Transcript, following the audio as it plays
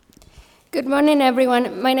Good morning,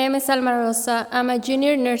 everyone. My name is Alma Rosa. I'm a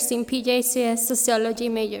junior nursing PJCS sociology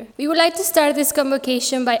major. We would like to start this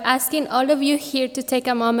convocation by asking all of you here to take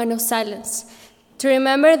a moment of silence. To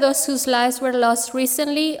remember those whose lives were lost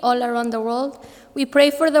recently all around the world, we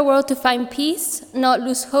pray for the world to find peace, not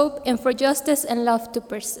lose hope, and for justice and love to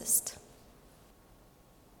persist.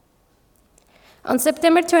 On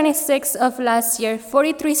September 26th of last year,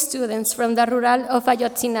 43 students from the Rural of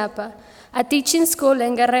Ayotzinapa, a teaching school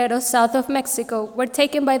in Guerrero, south of Mexico, were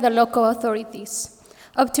taken by the local authorities.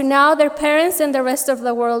 Up to now, their parents and the rest of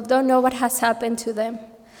the world don't know what has happened to them.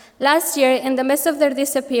 Last year, in the midst of their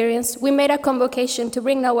disappearance, we made a convocation to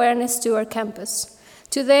bring awareness to our campus.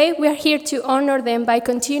 Today, we are here to honor them by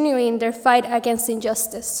continuing their fight against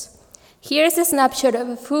injustice. Here's a snapshot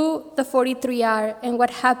of who the 43 are and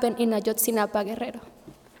what happened in Ayotzinapa, Guerrero.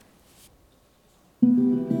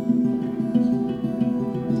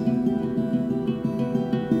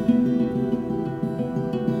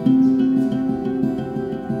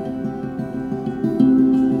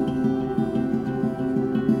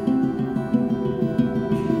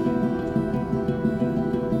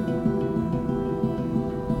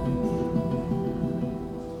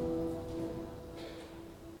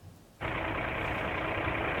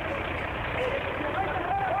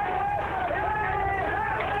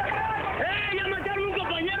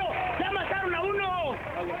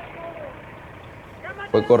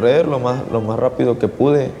 Fue correr lo más rápido que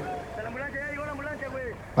pude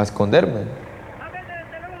a esconderme.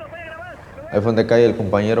 Ahí fue donde cae el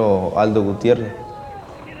compañero Aldo Gutiérrez.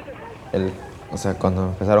 Cuando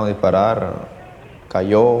empezaron a disparar,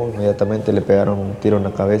 cayó, inmediatamente le pegaron un tiro en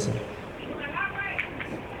la cabeza.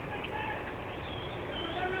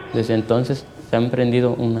 Desde entonces se ha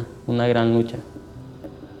emprendido una gran lucha.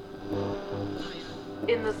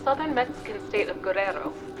 In the southern Mexican state of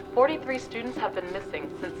Guerrero, 43 students have been missing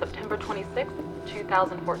since September 26,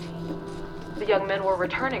 2014. The young men were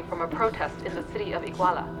returning from a protest in the city of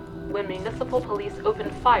Iguala when municipal police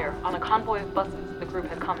opened fire on a convoy of buses the group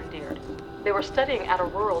had commandeered. They were studying at a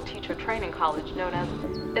rural teacher training college known as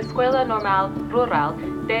Escuela Normal Rural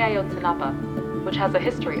de Ayotzinapa, which has a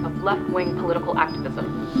history of left-wing political activism.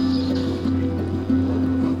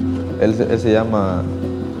 Él se llama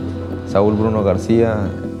Saúl Bruno García.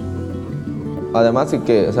 Además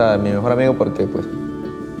que, mi mejor amigo porque pues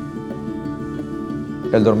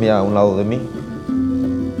él dormía a un lado de mí.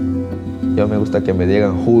 Yo me gusta que me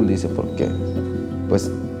digan Jul, dice, porque pues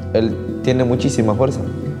él tiene muchísima fuerza.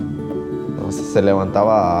 Entonces se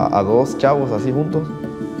levantaba a dos chavos así juntos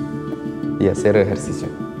y hacer ejercicio.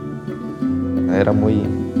 Era muy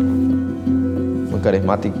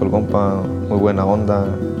carismático el compa, muy buena onda,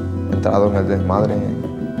 entrado en el desmadre.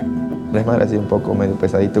 El desmadre así un poco medio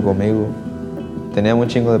pesadito conmigo. Teníamos un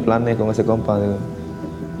chingo de planes con ese compa.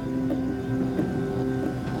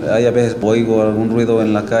 Hay a veces oigo algún ruido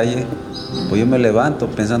en la calle, pues yo me levanto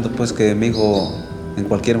pensando pues que mi hijo en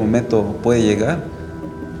cualquier momento puede llegar.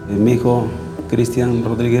 Mi hijo Cristian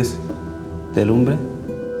Rodríguez de Lumbre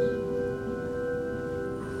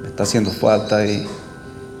me está haciendo falta y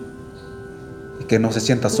que no se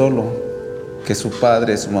sienta solo, que su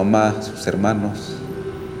padre, su mamá, sus hermanos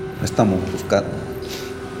lo estamos buscando.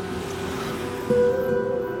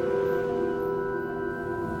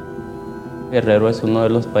 Guerrero es uno de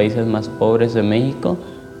los países más pobres de México.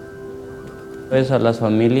 Ves a las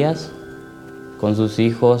familias con sus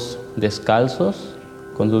hijos descalzos,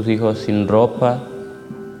 con sus hijos sin ropa.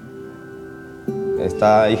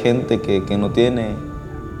 Hay gente que no tiene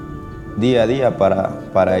día a día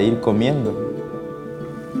para ir comiendo.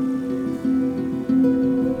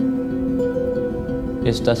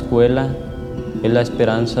 Esta escuela es la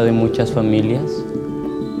esperanza de muchas familias.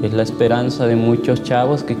 Es la esperanza de muchos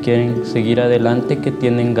chavos que quieren seguir adelante, que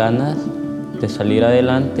tienen ganas de salir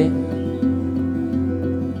adelante.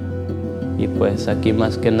 Y pues aquí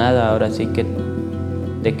más que nada, ahora sí que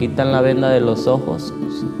te quitan la venda de los ojos,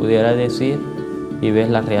 se pudiera decir, y ves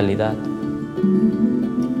la realidad.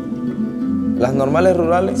 Las normales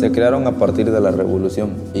rurales se crearon a partir de la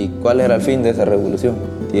revolución. ¿Y cuál era el fin de esa revolución?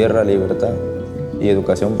 Tierra, libertad y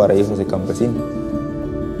educación para hijos y campesinos.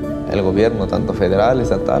 El gobierno, tanto federal,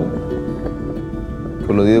 estatal,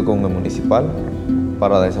 coludido con el municipal,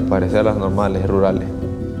 para desaparecer las normales rurales,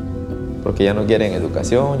 porque ya no quieren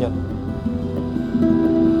educación.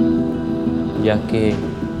 Ya que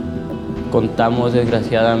contamos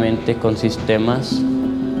desgraciadamente con sistemas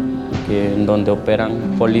en donde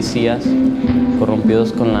operan policías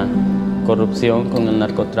corrompidos con la corrupción, con el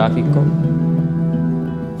narcotráfico.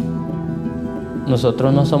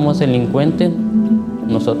 Nosotros no somos delincuentes,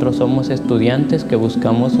 nosotros somos estudiantes que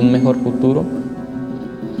buscamos un mejor futuro.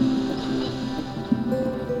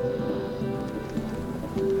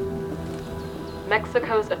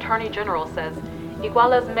 Mexico's Attorney General says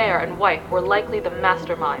Iguala's mayor and wife were likely the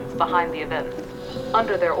masterminds behind the events.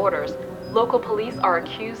 Under their orders, local police are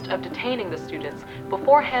accused of detaining the students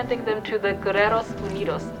before handing them to the Guerreros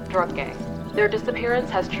Unidos drug gang. Their disappearance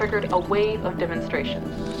has triggered a wave of demonstrations.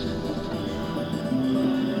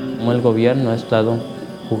 Como el gobierno ha estado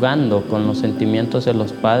jugando con los sentimientos de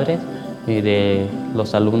los padres y de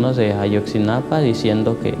los alumnos de Ayotzinapa,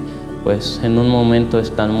 diciendo que pues en un momento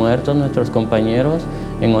están muertos nuestros compañeros,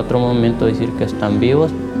 en otro momento decir que están vivos.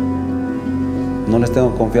 No les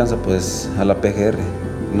tengo confianza pues a la PGR.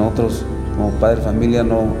 Nosotros como padre de familia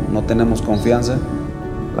no tenemos confianza.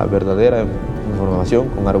 La verdadera información,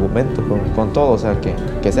 con argumentos, con todo, o sea,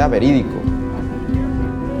 que sea verídico.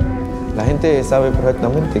 La gente sabe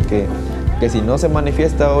perfectamente que si no se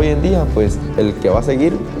manifiesta hoy en día, pues el que va a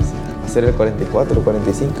seguir pues, va a ser el 44, el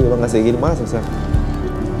 45 y van a seguir más, o sea,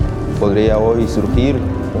 podría hoy surgir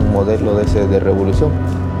un modelo de revolución,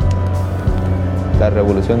 la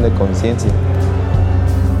revolución de conciencia.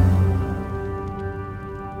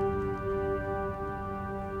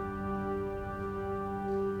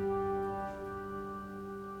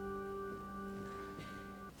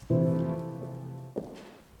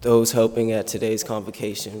 Those helping at today's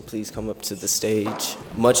convocation, please come up to the stage.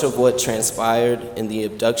 Much of what transpired in the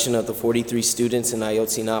abduction of the 43 students in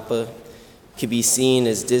Ayotzinapa can be seen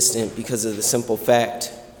as distant because of the simple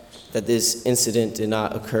fact that this incident did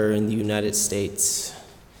not occur in the United States.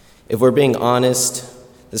 If we're being honest,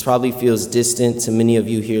 this probably feels distant to many of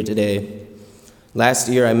you here today. Last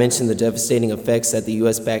year, I mentioned the devastating effects that the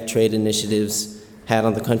US-backed trade initiatives had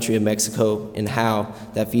on the country of Mexico and how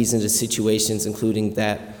that feeds into situations including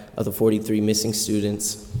that of the 43 missing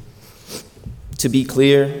students. To be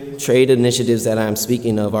clear, trade initiatives that I'm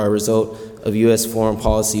speaking of are a result of US foreign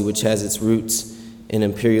policy which has its roots in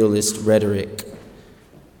imperialist rhetoric.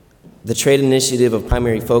 The trade initiative of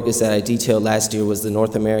primary focus that I detailed last year was the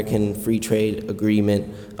North American Free Trade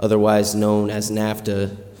Agreement, otherwise known as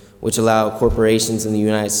NAFTA, which allowed corporations in the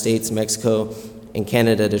United States, Mexico, and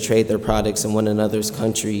Canada to trade their products in one another's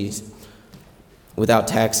countries without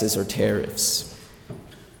taxes or tariffs.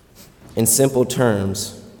 In simple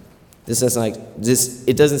terms,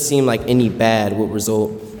 it doesn't seem like any bad would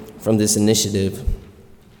result from this initiative.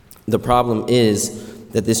 The problem is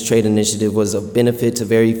that this trade initiative was of benefit to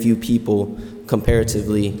very few people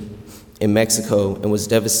comparatively in Mexico and was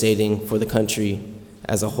devastating for the country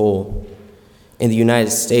as a whole. In the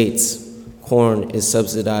United States, corn is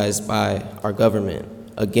subsidized by our government.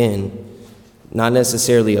 Again, not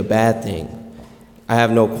necessarily a bad thing. I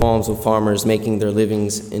have no qualms with farmers making their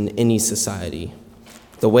livings in any society.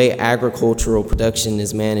 The way agricultural production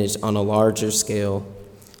is managed on a larger scale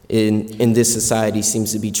in this society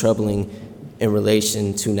seems to be troubling in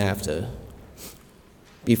relation to NAFTA.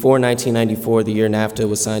 Before 1994, the year NAFTA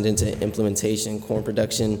was signed into implementation, corn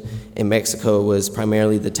production in Mexico was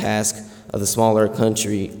primarily the task of the smaller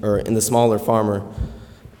country, or in the smaller farmer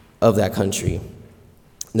of that country.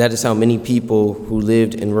 That is how many people who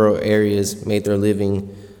lived in rural areas made their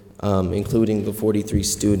living, including the 43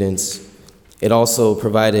 students. It also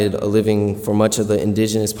provided a living for much of the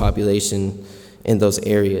indigenous population in those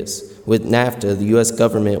areas. With NAFTA, the US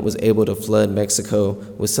government was able to flood Mexico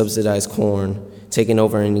with subsidized corn, taking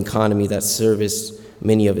over an economy that serviced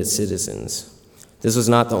many of its citizens. This was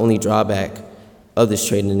not the only drawback of this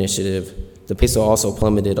trade initiative. The peso also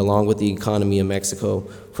plummeted along with the economy of Mexico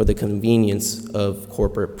for the convenience of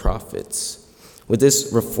corporate profits. With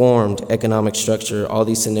this reformed economic structure, all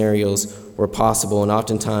these scenarios were possible and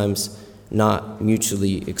oftentimes not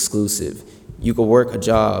mutually exclusive. You could work a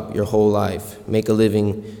job your whole life, make a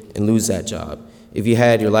living, and lose that job. If you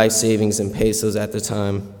had your life savings in pesos at the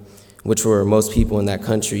time, which were most people in that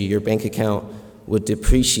country, your bank account would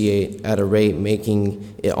depreciate at a rate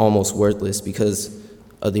making it almost worthless because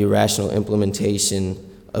of the irrational implementation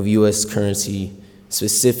of US currency,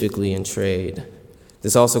 specifically in trade.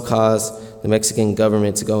 This also caused the Mexican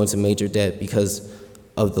government to go into major debt because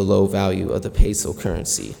of the low value of the peso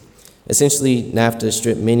currency. Essentially, NAFTA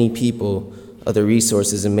stripped many people of their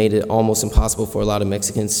resources and made it almost impossible for a lot of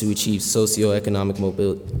Mexicans to achieve socioeconomic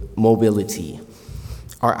mobility.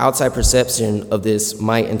 Our outside perception of this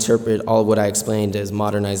might interpret all of what I explained as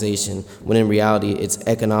modernization, when in reality it's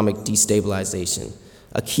economic destabilization.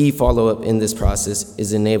 A key follow-up in this process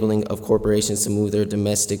is enabling of corporations to move their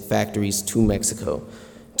domestic factories to Mexico.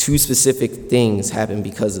 Two specific things happen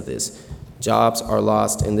because of this. Jobs are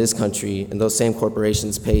lost in this country, and those same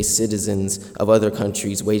corporations pay citizens of other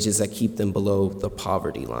countries wages that keep them below the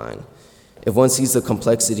poverty line. If one sees the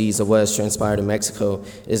complexities of what has transpired in Mexico,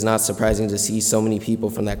 it is not surprising to see so many people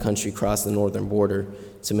from that country cross the northern border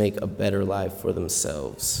to make a better life for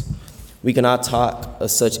themselves. We cannot talk of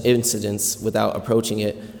such incidents without approaching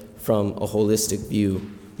it from a holistic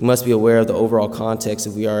view. We must be aware of the overall context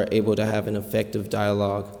if we are able to have an effective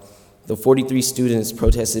dialogue. The 43 students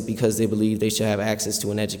protested because they believed they should have access to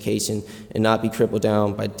an education and not be crippled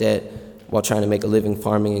down by debt while trying to make a living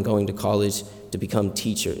farming and going to college to become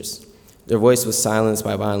teachers. Their voice was silenced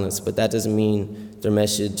by violence, but that doesn't mean their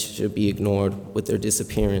message should be ignored with their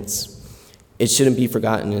disappearance. It shouldn't be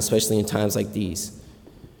forgotten, especially in times like these.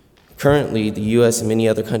 Currently, the US and many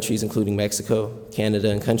other countries, including Mexico, Canada,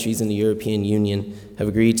 and countries in the European Union, have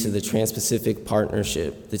agreed to the Trans-Pacific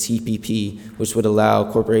Partnership, the TPP, which would allow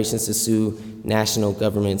corporations to sue national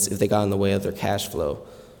governments if they got in the way of their cash flow.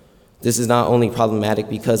 This is not only problematic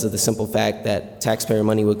because of the simple fact that taxpayer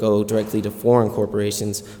money would go directly to foreign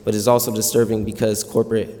corporations, but is also disturbing because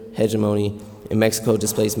corporate hegemony in Mexico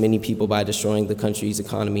displaced many people by destroying the country's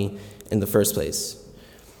economy in the first place.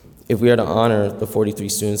 If we are to honor the 43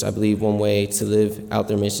 students, I believe one way to live out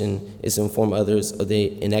their mission is to inform others of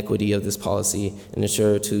the inequity of this policy and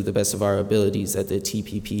ensure to the best of our abilities that the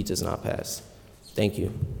TPP does not pass. Thank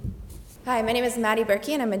you. Hi, my name is Maddie Berkey,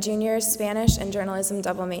 and I'm a junior Spanish and journalism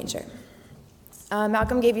double major.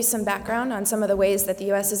 Malcolm gave you some background on some of the ways that the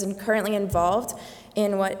U.S. is currently involved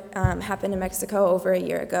in what happened in Mexico over a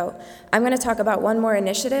year ago. I'm going to talk about one more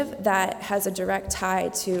initiative that has a direct tie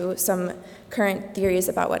to some current theories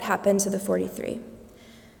about what happened to the 43.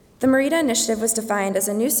 The Merida Initiative was defined as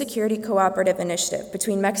a new security cooperative initiative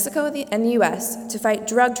between Mexico and the U.S. to fight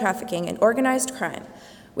drug trafficking and organized crime,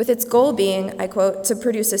 with its goal being, I quote, to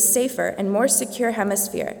produce a safer and more secure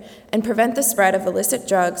hemisphere and prevent the spread of illicit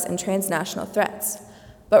drugs and transnational threats.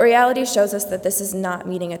 But reality shows us that this is not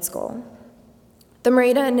meeting its goal. The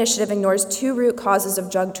Merida Initiative ignores two root causes of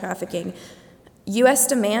drug trafficking: U.S.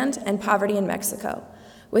 demand and poverty in Mexico.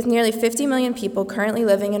 With nearly 50 million people currently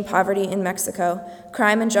living in poverty in Mexico,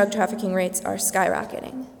 crime and drug trafficking rates are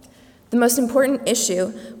skyrocketing. The most important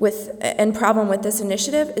issue and problem with this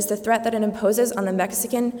initiative is the threat that it imposes on the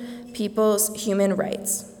Mexican people's human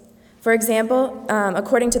rights. For example,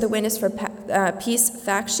 according to the Witness for Peace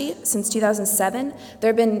fact sheet, since 2007, there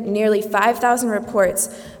have been nearly 5,000 reports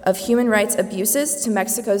of human rights abuses to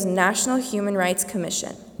Mexico's National Human Rights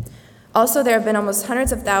Commission. Also, there have been almost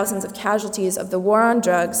hundreds of thousands of casualties of the war on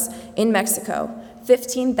drugs in Mexico,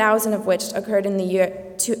 15,000 of which occurred in the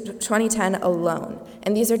year 2010 alone,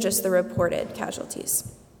 and these are just the reported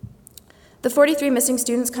casualties. The 43 missing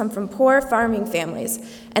students come from poor farming families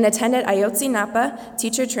and attended Ayotzinapa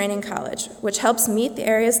Teacher Training College, which helps meet the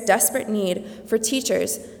area's desperate need for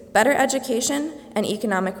teachers, better education, and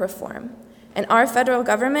economic reform. And our federal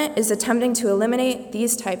government is attempting to eliminate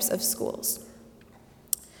these types of schools.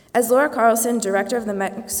 As Laura Carlson, director of the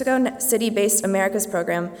Mexico City-based Americas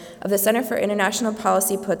program of the Center for International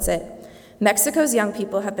Policy puts it, Mexico's young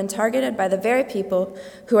people have been targeted by the very people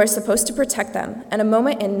who are supposed to protect them at a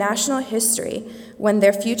moment in national history when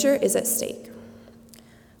their future is at stake.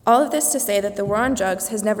 All of this to say that the war on drugs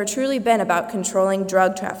has never truly been about controlling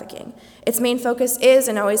drug trafficking. Its main focus is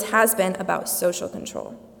and always has been about social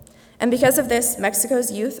control. And because of this,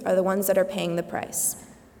 Mexico's youth are the ones that are paying the price.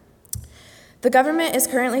 The government is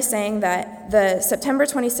currently saying that the September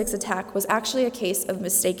 26 attack was actually a case of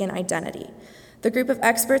mistaken identity. The group of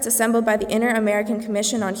experts assembled by the Inter-American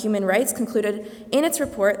Commission on Human Rights concluded in its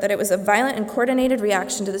report that it was a violent and coordinated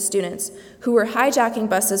reaction to the students who were hijacking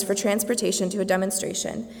buses for transportation to a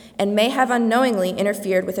demonstration and may have unknowingly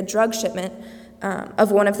interfered with a drug shipment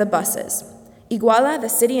of one of the buses. Iguala, the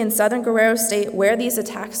city in southern Guerrero State where these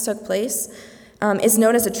attacks took place, is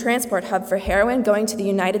known as a transport hub for heroin going to the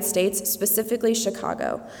United States, specifically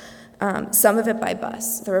Chicago, some of it by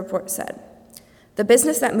bus, the report said. The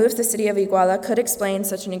business that moves the city of Iguala could explain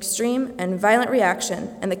such an extreme and violent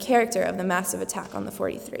reaction and the character of the massive attack on the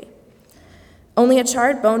 43. Only a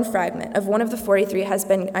charred bone fragment of one of the 43 has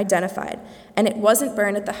been identified, and it wasn't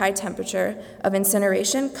burned at the high temperature of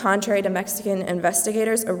incineration, contrary to Mexican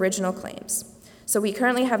investigators' original claims. So we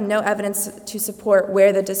currently have no evidence to support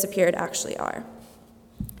where the disappeared actually are.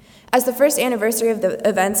 As the first anniversary of the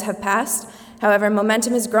events have passed, however,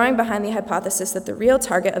 momentum is growing behind the hypothesis that the real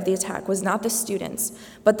target of the attack was not the students,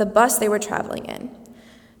 but the bus they were traveling in.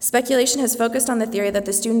 Speculation has focused on the theory that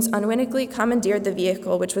the students unwittingly commandeered the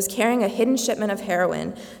vehicle, which was carrying a hidden shipment of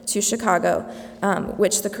heroin to Chicago,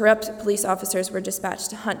 which the corrupt police officers were dispatched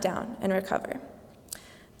to hunt down and recover.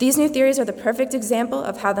 These new theories are the perfect example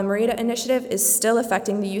of how the Merida Initiative is still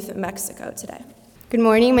affecting the youth of Mexico today. Good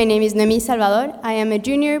morning, my name is Noemi Salvador. I am a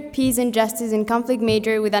junior Peace and Justice and Conflict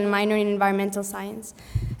major with a minor in Environmental Science.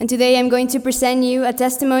 And today I'm going to present you a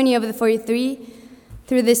testimony of the 43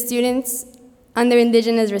 through the students under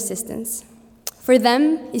indigenous resistance. For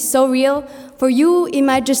them, it's so real. For you, it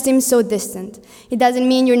might just seem so distant. It doesn't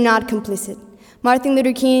mean you're not complicit. Martin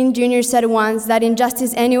Luther King Jr. said once that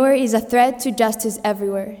injustice anywhere is a threat to justice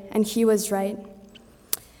everywhere, and he was right.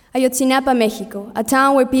 Ayotzinapa, Mexico, a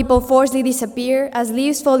town where people forcibly disappear, as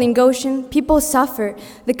leaves fall in Goshen, people suffer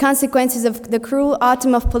the consequences of the cruel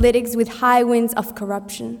autumn of politics with high winds of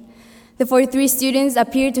corruption. The 43 students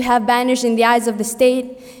appear to have vanished in the eyes of the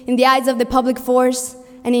state, in the eyes of the public force,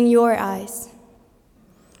 and in your eyes.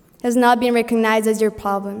 It has not been recognized as your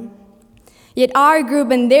problem. Yet our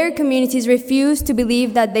group and their communities refuse to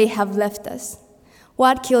believe that they have left us.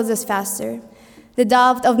 What kills us faster? The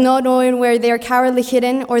doubt of not knowing where they are cowardly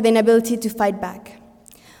hidden, or the inability to fight back.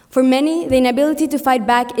 For many, the inability to fight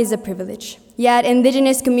back is a privilege. Yet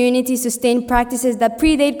indigenous communities sustain practices that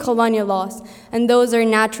predate colonial laws, and those are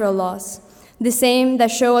natural laws, the same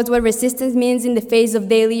that show us what resistance means in the face of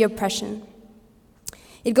daily oppression.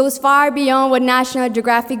 It goes far beyond what National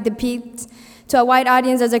Geographic depicts to a white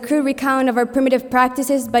audience as a crude recount of our primitive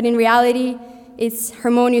practices, but in reality, it's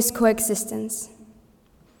harmonious coexistence.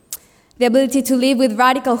 The ability to live with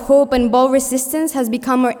radical hope and bold resistance has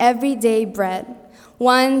become our everyday bread,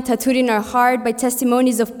 one tattooed in our heart by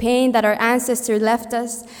testimonies of pain that our ancestors left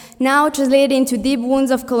us, now translated into deep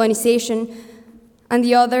wounds of colonization, and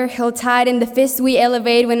the other held tight in the fist we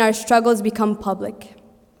elevate when our struggles become public.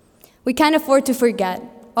 We can't afford to forget,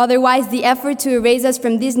 otherwise the effort to erase us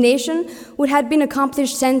from this nation would have been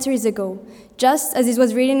accomplished centuries ago, just as it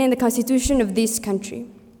was written in the Constitution of this country.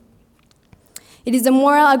 It is a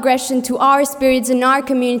moral aggression to our spirits and our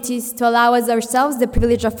communities to allow us ourselves the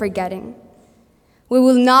privilege of forgetting. We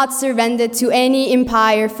will not surrender to any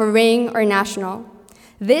empire for ring or national.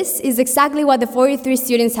 This is exactly what the 43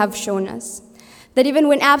 students have shown us. That even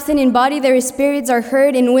when absent in body, their spirits are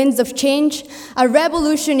heard in winds of change. A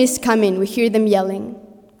revolution is coming, we hear them yelling.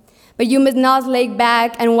 But you must not lay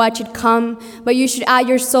back and watch it come, but you should add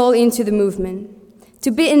your soul into the movement. To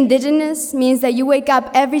be indigenous means that you wake up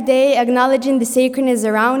every day acknowledging the sacredness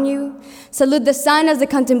around you, salute the sun as the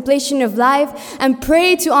contemplation of life, and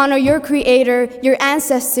pray to honor your creator, your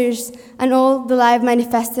ancestors, and all the life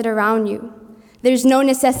manifested around you. There's no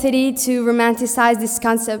necessity to romanticize this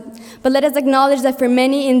concept, but let us acknowledge that for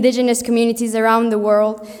many indigenous communities around the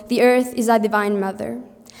world, the earth is a divine mother.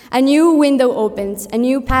 A new window opens, a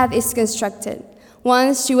new path is constructed.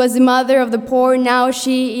 Once she was the mother of the poor, now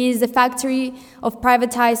she is the factory of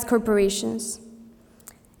privatized corporations.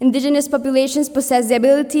 Indigenous populations possess the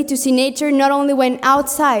ability to see nature not only when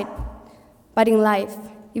outside, but in life.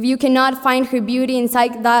 If you cannot find her beauty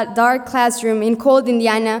inside that dark classroom in cold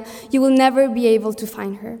Indiana, you will never be able to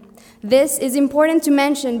find her. This is important to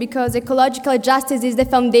mention because ecological justice is the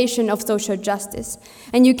foundation of social justice,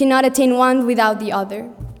 and you cannot attain one without the other.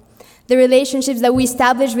 The relationships that we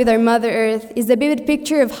establish with our Mother Earth is a vivid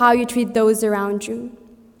picture of how you treat those around you.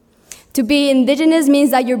 To be indigenous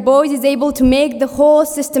means that your voice is able to make the whole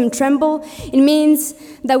system tremble. It means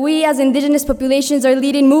that we as indigenous populations are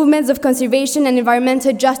leading movements of conservation and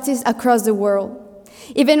environmental justice across the world.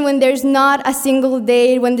 Even when there's not a single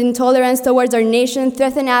day when the intolerance towards our nation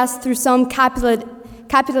threatens us through some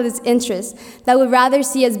capitalist interests that would rather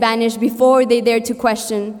see us vanish before they dare to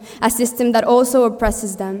question a system that also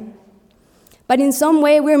oppresses them. But in some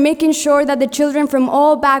way, we're making sure that the children from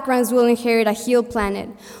all backgrounds will inherit a healed planet.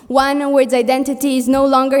 One where its identity is no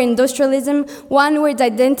longer industrialism, one where its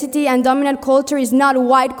identity and dominant culture is not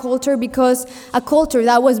white culture, because a culture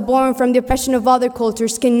that was born from the oppression of other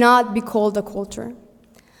cultures cannot be called a culture.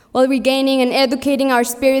 While regaining and educating our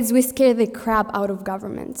spirits, we scare the crap out of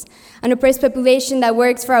governments. An oppressed population that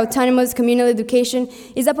works for autonomous communal education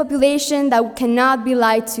is a population that cannot be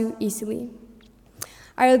lied to easily.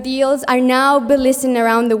 Our ideals are now listened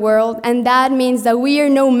around the world, and that means that we are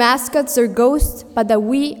no mascots or ghosts, but that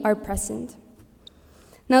we are present.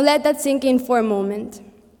 Now let that sink in for a moment.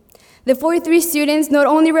 The 43 students not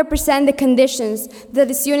only represent the conditions that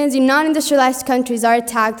the students in non-industrialized countries are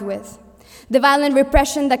attacked with, the violent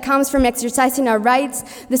repression that comes from exercising our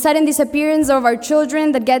rights, the sudden disappearance of our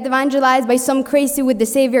children that get evangelized by some crazy with the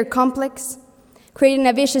savior complex, creating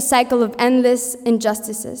a vicious cycle of endless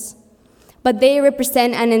injustices. But they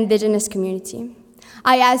represent an indigenous community.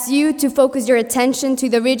 I ask you to focus your attention to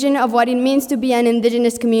the region of what it means to be an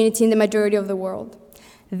indigenous community in the majority of the world.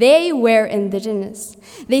 They were indigenous.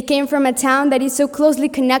 They came from a town that is so closely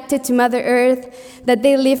connected to Mother Earth that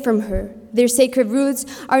they live from her. Their sacred roots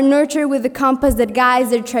are nurtured with the compass that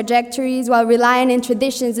guides their trajectories while relying on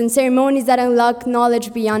traditions and ceremonies that unlock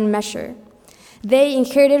knowledge beyond measure. They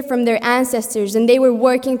inherited from their ancestors, and they were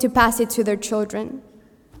working to pass it to their children.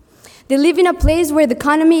 They live in a place where the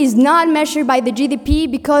economy is not measured by the GDP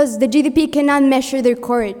because the GDP cannot measure their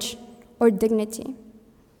courage or dignity.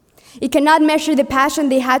 It cannot measure the passion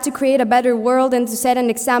they had to create a better world and to set an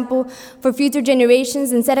example for future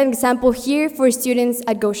generations and set an example here for students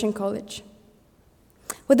at Goshen College.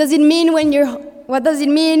 What does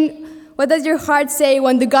your heart say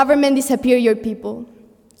when the government disappears your people?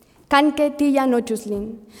 Kanke tilla no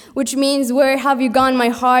chuslin, which means where have you gone, my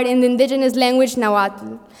heart, in the indigenous language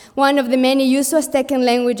Nahuatl, one of the many Uso-Aztecan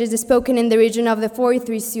languages spoken in the region of the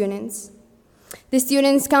 43 students. The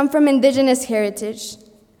students come from indigenous heritage,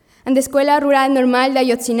 and the Escuela Rural Normal de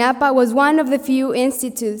Ayotzinapa was one of the few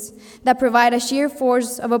institutes that provide a sheer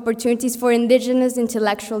force of opportunities for indigenous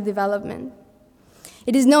intellectual development.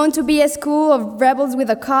 It is known to be a school of rebels with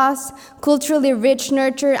a cause, culturally rich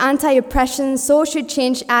nurture, anti-oppression, social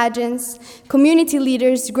change agents, community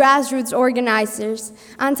leaders, grassroots organizers,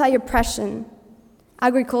 anti-oppression,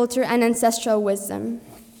 agriculture, and ancestral wisdom.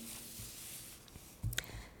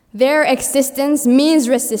 Their existence means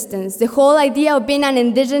resistance. The whole idea of being an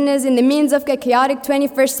indigenous in the means of a chaotic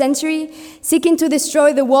 21st century, seeking to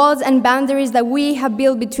destroy the walls and boundaries that we have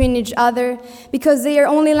built between each other, because they are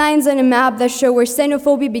only lines on a map that show where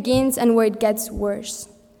xenophobia begins and where it gets worse.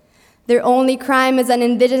 Their only crime as an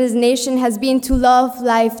indigenous nation has been to love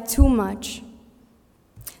life too much.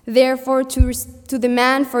 Therefore, to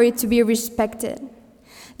demand for it to be respected.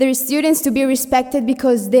 Their students to be respected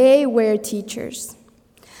because they were teachers.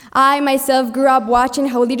 I myself grew up watching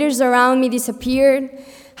how leaders around me disappeared,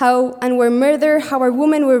 and were murdered, how our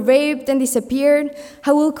women were raped and disappeared,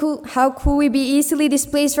 how could we be easily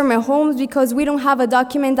displaced from our homes because we don't have a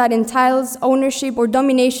document that entitles ownership or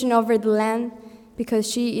domination over the land,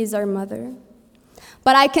 because she is our mother.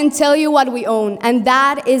 But I can tell you what we own, and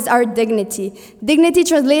that is our dignity. Dignity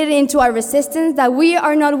translated into our resistance that we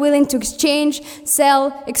are not willing to exchange,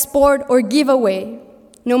 sell, export, or give away,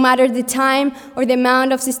 no matter the time or the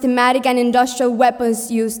amount of systematic and industrial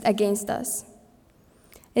weapons used against us.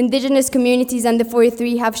 Indigenous communities and the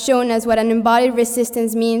 43 have shown us what an embodied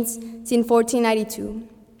resistance means since 1492.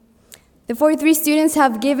 The 43 students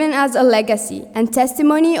have given us a legacy and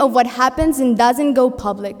testimony of what happens and doesn't go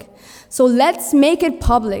public. So let's make it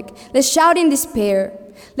public. Let's shout in despair.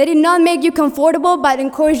 Let it not make you comfortable, but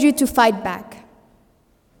encourage you to fight back.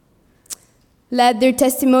 Let their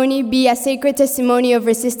testimony be a sacred testimony of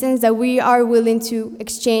resistance that we are willing to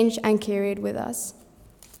exchange and carry it with us.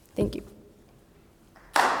 Thank you.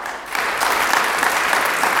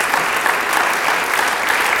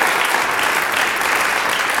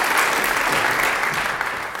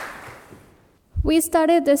 We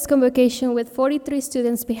started this convocation with 43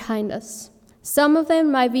 students behind us. Some of them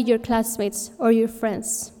might be your classmates or your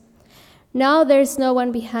friends. Now there's no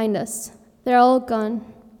one behind us. They're all gone.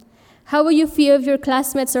 How will you feel if your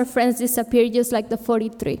classmates or friends disappear just like the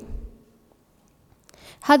 43?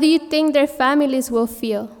 How do you think their families will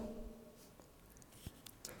feel?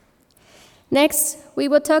 Next, we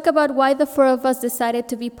will talk about why the 4 of us decided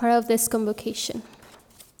to be part of this convocation.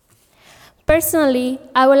 Personally,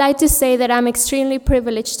 I would like to say that I'm extremely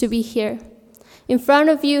privileged to be here, in front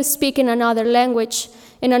of you speaking another language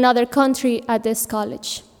in another country at this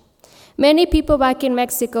college. Many people back in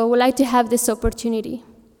Mexico would like to have this opportunity.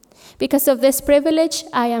 Because of this privilege,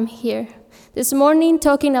 I am here this morning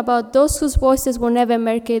talking about those whose voices will never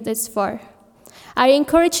make it this far. I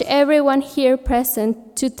encourage everyone here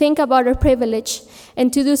present to think about our privilege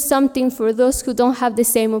and to do something for those who don't have the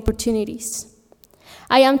same opportunities.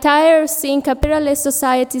 I am tired of seeing capitalist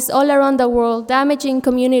societies all around the world damaging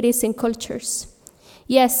communities and cultures.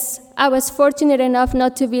 Yes, I was fortunate enough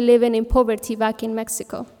not to be living in poverty back in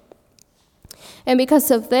Mexico. And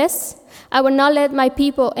because of this, I will not let my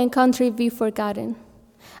people and country be forgotten.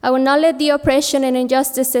 I will not let the oppression and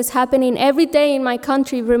injustices happening every day in my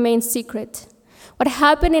country remain secret. What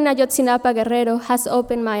happened in Ayotzinapa, Guerrero has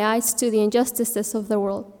opened my eyes to the injustices of the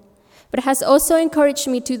world, but has also encouraged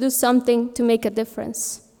me to do something to make a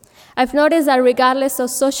difference. I've noticed that regardless of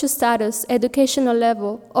social status, educational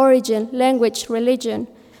level, origin, language, religion,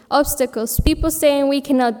 obstacles, people saying we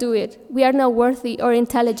cannot do it, we are not worthy or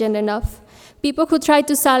intelligent enough, people who try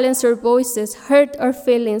to silence our voices, hurt our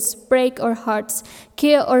feelings, break our hearts,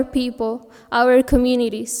 kill our people, our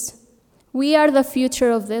communities. We are the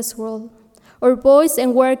future of this world. Our voice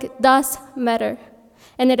and work does matter.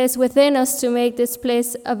 and it is within us to make this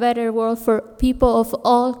place a better world for people of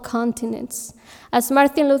all continents. As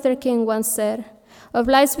Martin Luther King once said, "Of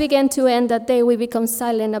lives begin to end that day we become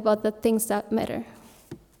silent about the things that matter."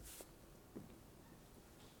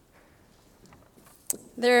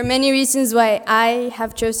 There are many reasons why I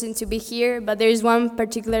have chosen to be here, but there is one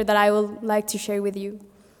particular that I would like to share with you.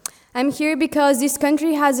 I'm here because this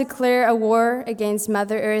country has declared a war against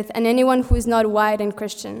Mother Earth and anyone who is not white and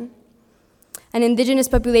Christian. And indigenous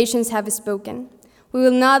populations have spoken. We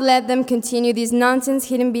will not let them continue this nonsense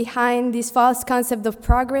hidden behind this false concept of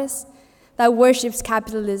progress that worships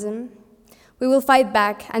capitalism. We will fight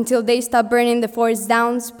back until they stop burning the forests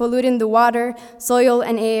down, polluting the water, soil,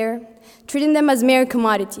 and air, treating them as mere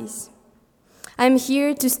commodities. I'm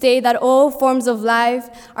here to state that all forms of life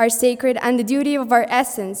are sacred and the duty of our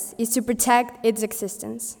essence is to protect its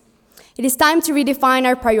existence. It is time to redefine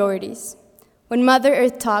our priorities. When Mother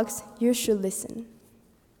Earth talks, you should listen.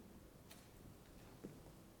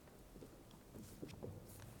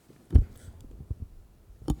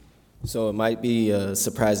 So it might be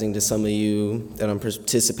surprising to some of you that I'm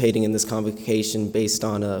participating in this convocation based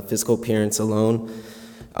on physical appearance alone.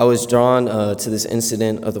 I was drawn to this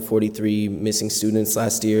incident of the 43 missing students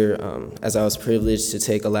last year as I was privileged to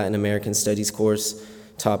take a Latin American Studies course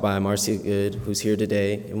taught by Marcia Good, who's here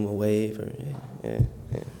today. Give him a wave.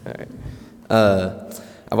 All right.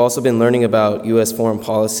 I've also been learning about U.S. foreign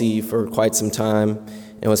policy for quite some time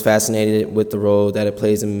and was fascinated with the role that it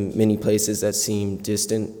plays in many places that seem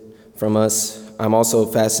distant from us. I'm also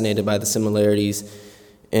fascinated by the similarities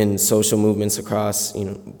in social movements across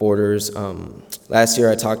borders. Last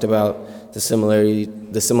year I talked about the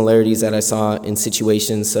similarities that I saw in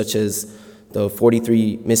situations such as the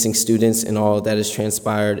 43 missing students and all that has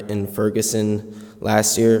transpired in Ferguson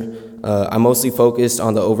last year. I mostly focused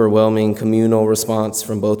on the overwhelming communal response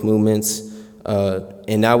from both movements.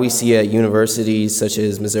 And now we see at universities such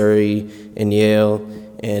as Missouri and Yale,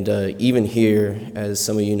 and even here, as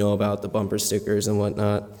some of you know about the bumper stickers and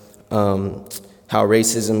whatnot, how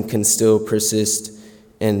racism can still persist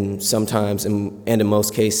and sometimes, and in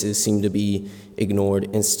most cases, seem to be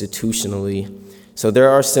ignored institutionally. So there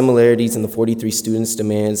are similarities in the 43 students'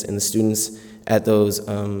 demands and the students at those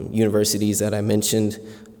universities that I mentioned.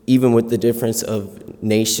 Even with the difference of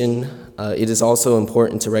nation, it is also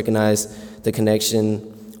important to recognize the connection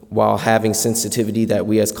while having sensitivity that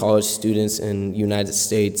we as college students in the United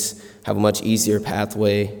States have a much easier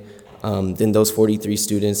pathway than those 43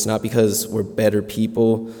 students, not because we're better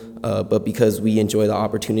people, but because we enjoy the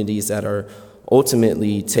opportunities that are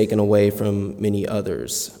ultimately taken away from many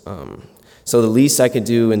others. So the least I could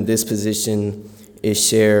do in this position is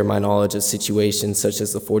share my knowledge of situations such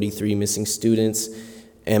as the 43 missing students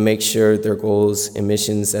and make sure their goals and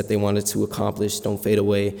missions that they wanted to accomplish don't fade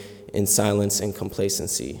away in silence and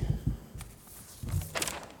complacency.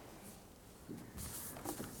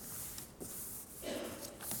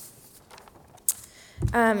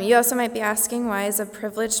 You also might be asking, why is a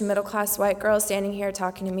privileged middle-class white girl standing here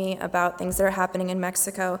talking to me about things that are happening in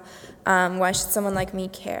Mexico? Why should someone like me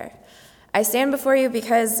care? I stand before you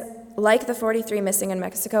because, like the 43 missing in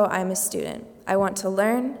Mexico, I'm a student. I want to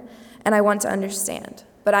learn, and I want to understand,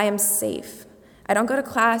 but I am safe. I don't go to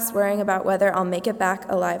class worrying about whether I'll make it back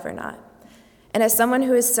alive or not. And as someone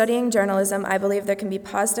who is studying journalism, I believe there can be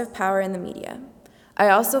positive power in the media. I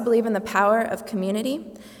also believe in the power of community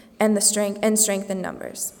and strength in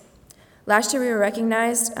numbers. Last year we were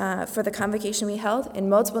recognized for the convocation we held in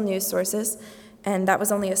multiple news sources, and that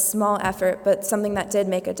was only a small effort, but something that did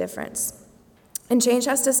make a difference. And change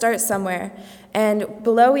has to start somewhere. And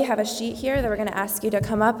below we have a sheet here that we're gonna ask you to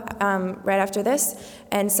come up right after this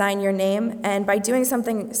and sign your name. And by doing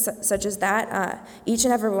something such as that, each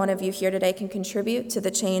and every one of you here today can contribute to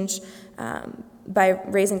the change by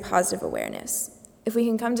raising positive awareness. If we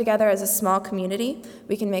can come together as a small community,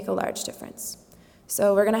 we can make a large difference.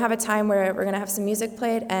 So we're gonna have a time where we're gonna have some music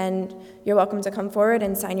played, and you're welcome to come forward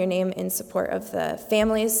and sign your name in support of the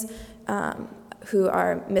families who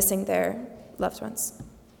are missing their loved ones.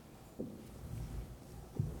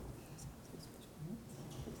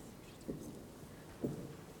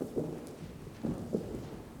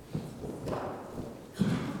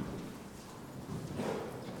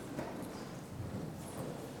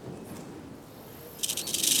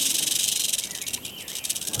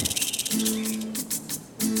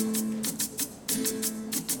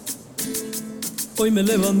 Hoy me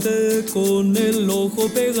levanté con el ojo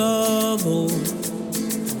pegado.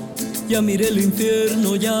 Ya miré el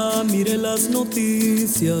infierno, ya miré las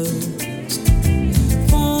noticias.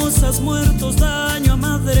 Fosas, muertos, daño a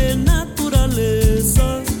madre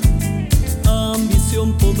naturaleza.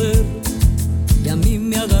 Ambición, poder, y a mí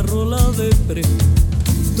me agarró la depre.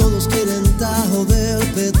 Todos quieren tajo del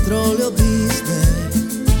petróleo, dice,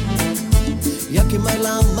 y a quemar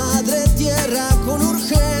la madre tierra con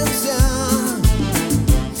urgencia,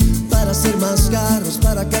 para hacer más carros,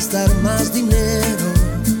 para gastar más dinero,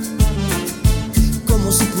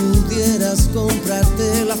 como si pudieras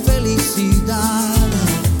comprarte la felicidad.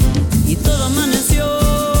 Y todo amaneció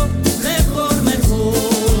mejor, mejor.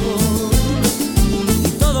 Y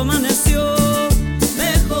todo amaneció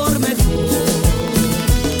mejor, mejor.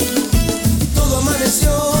 Todo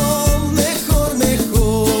amaneció mejor,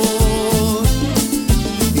 mejor.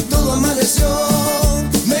 Y todo amaneció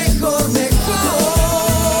mejor, mejor.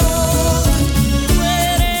 Tú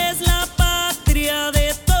eres la patria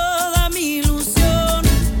de toda mi ilusión.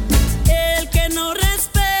 El que no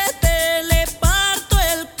respete le parto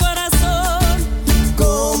el corazón.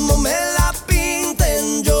 Como me la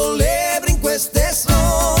pinten, yo le brinco este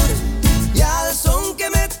son. Y al son que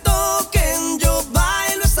me toquen, yo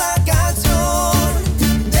bailo esa canción.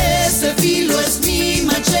 Ese filo es mi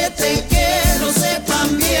machete, que lo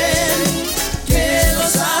sepan bien, que lo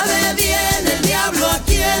sabe bien el diablo a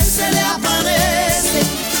quien se le aparece.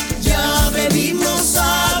 Ya bebimos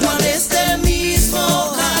agua de este mismo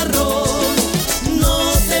jarrón.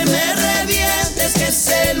 No te me revientes, que es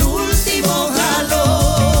el último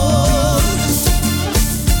jalón.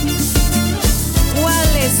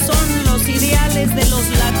 ¿Cuáles son los ideales de los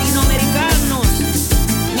latinoamericanos,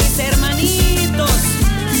 mis hermanitos?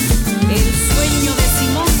 El sueño de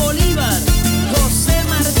Simón Bolívar, José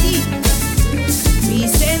Martí,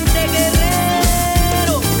 Vicente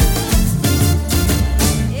Guerrero.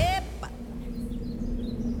 ¡Epa!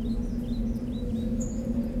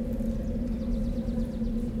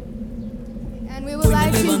 And we would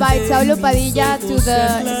like to invite Saulo Padilla to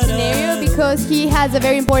the scenario because he has a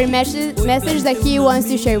very important message that he wants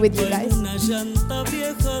to share with you guys. Una llanta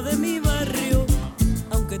vieja de mi barrio,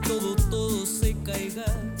 aunque todo se caiga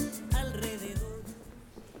alrededor.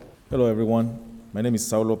 Hello, everyone. My name is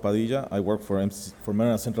Saulo Padilla. I work for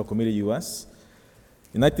Maryland Central Committee, U.S.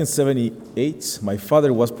 In 1978, my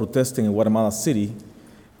father was protesting in Guatemala City,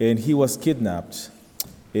 and he was kidnapped.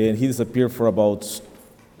 And he disappeared for about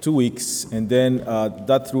 2 weeks, and then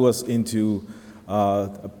that threw us into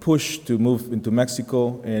a push to move into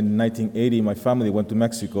Mexico. In 1980, my family went to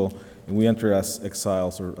Mexico, and we entered as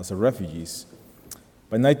exiles or as refugees.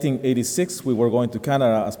 By 1986, we were going to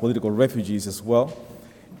Canada as political refugees as well,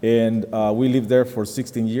 and we lived there for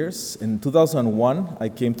 16 years. In 2001, I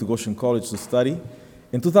came to Goshen College to study.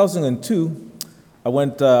 In 2002, I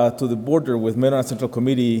went to the border with Maryland Central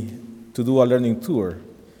Committee to do a learning tour.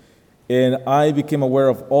 And I became aware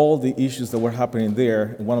of all the issues that were happening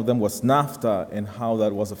there, and one of them was NAFTA and how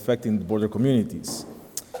that was affecting the border communities.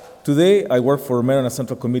 Today, I work for Maryland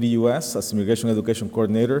Central Committee U.S. as Immigration Education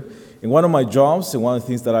Coordinator, and one of my jobs and one of the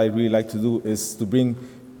things that I really like to do is to bring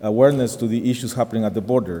awareness to the issues happening at the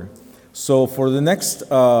border. So for the next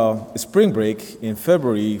spring break in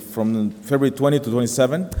February, from February 20 to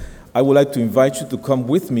 27, I would like to invite you to come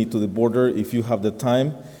with me to the border if you have the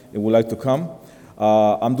time and would like to come.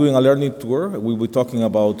 I'm doing a learning tour. We'll be talking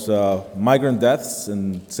about migrant deaths,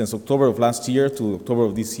 and since October of last year to October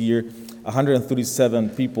of this year, 137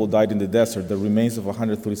 people died in the desert, the remains of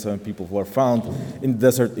 137 people who are found in the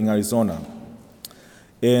desert in Arizona.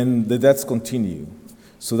 And the deaths continue.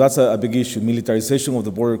 So that's a big issue. Militarization of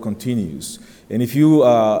the border continues. And if you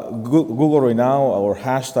Google right now or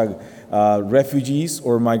hashtag refugees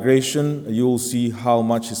or migration, you will see how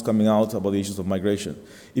much is coming out about the issues of migration.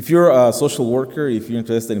 If you're a social worker, if you're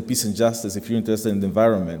interested in peace and justice, if you're interested in the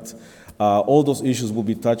environment, all those issues will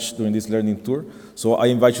be touched during this learning tour. So I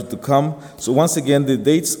invite you to come. So once again, the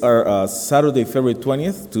dates are Saturday, February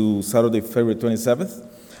 20th to Saturday, February 27th.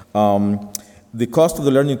 The cost of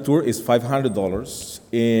the learning tour is $500.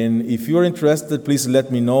 And if you're interested, please let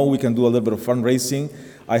me know. We can do a little bit of fundraising.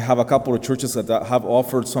 I have a couple of churches that have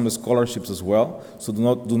offered some scholarships as well. So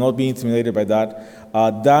do not be intimidated by that.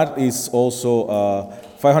 That is also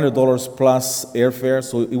 $500 plus airfare,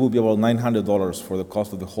 so it will be about $900 for the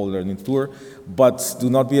cost of the whole learning tour. But do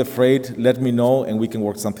not be afraid. Let me know, and we can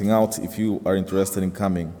work something out if you are interested in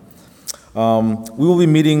coming. We will be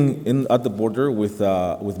meeting at the border with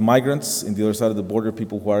migrants in the other side of the border,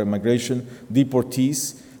 people who are in migration,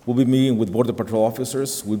 deportees. We'll be meeting with Border Patrol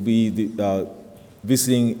officers. We'll be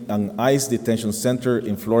visiting an ICE detention center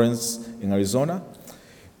in Florence, in Arizona.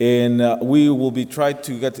 And we will be trying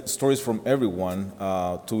to get stories from everyone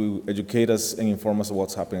to educate us and inform us of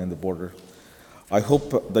what's happening in the border. I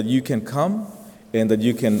hope that you can come and that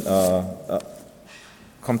you can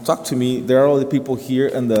come talk to me. There are other people here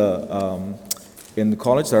in the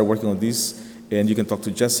college that are working on this, and you can talk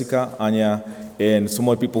to Jessica, Anya, and some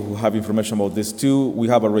other people who have information about this too. We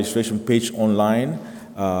have a registration page online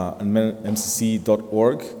on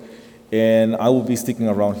mcc.org, and I will be sticking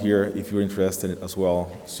around here if you're interested as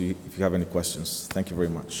well, so if you have any questions. Thank you very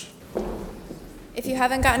much. If you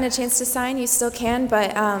haven't gotten a chance to sign, you still can,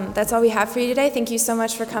 but that's all we have for you today. Thank you so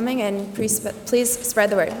much for coming, and please spread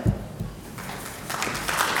the word.